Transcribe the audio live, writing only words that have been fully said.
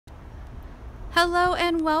Hello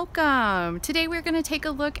and welcome. Today we're going to take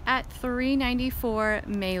a look at 394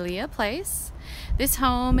 Maylea Place. This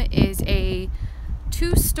home is a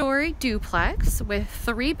two-story duplex with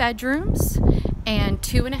 3 bedrooms and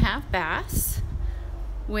 2.5 baths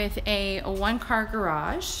with a 1-car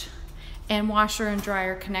garage and washer and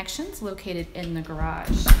dryer connections located in the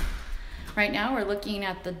garage. Right now we're looking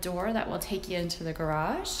at the door that will take you into the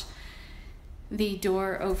garage. The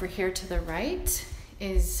door over here to the right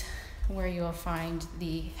is where you'll find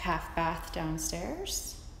the half bath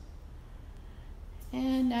downstairs.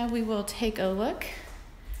 And now we will take a look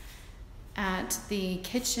at the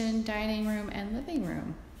kitchen, dining room, and living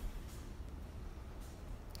room.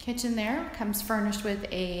 Kitchen there comes furnished with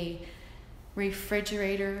a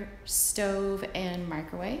refrigerator, stove, and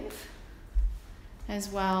microwave, as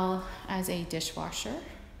well as a dishwasher.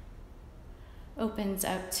 Opens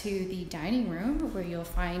up to the dining room where you'll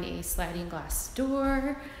find a sliding glass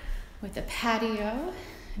door with a patio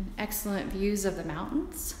and excellent views of the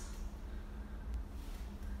mountains.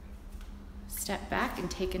 Step back and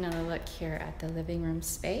take another look here at the living room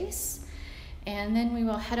space. And then we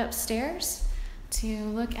will head upstairs to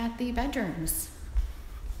look at the bedrooms.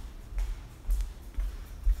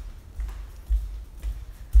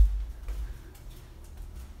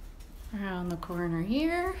 Around the corner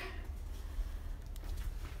here.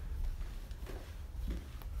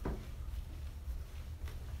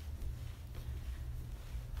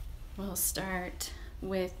 We'll start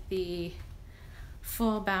with the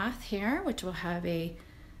full bath here, which will have a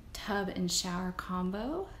tub and shower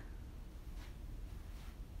combo.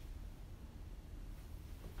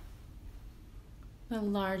 The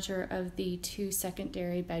larger of the 2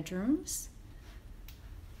 secondary bedrooms.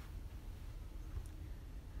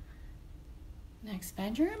 Next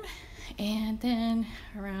bedroom, and then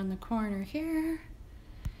around the corner here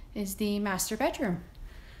is the master bedroom,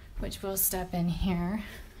 which we'll step in here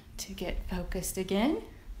to get focused again.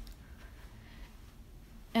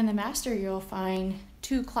 In the master, you'll find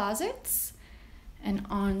 2 closets, an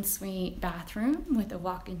ensuite bathroom with a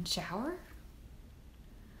walk-in shower,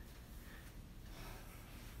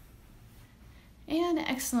 and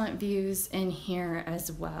excellent views in here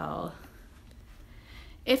as well.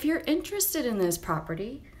 If you're interested in this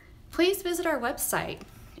property, please visit our website.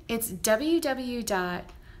 It's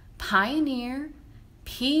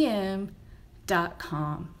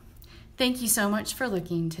www.pioneerpm.com. Thank you so much for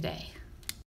looking today.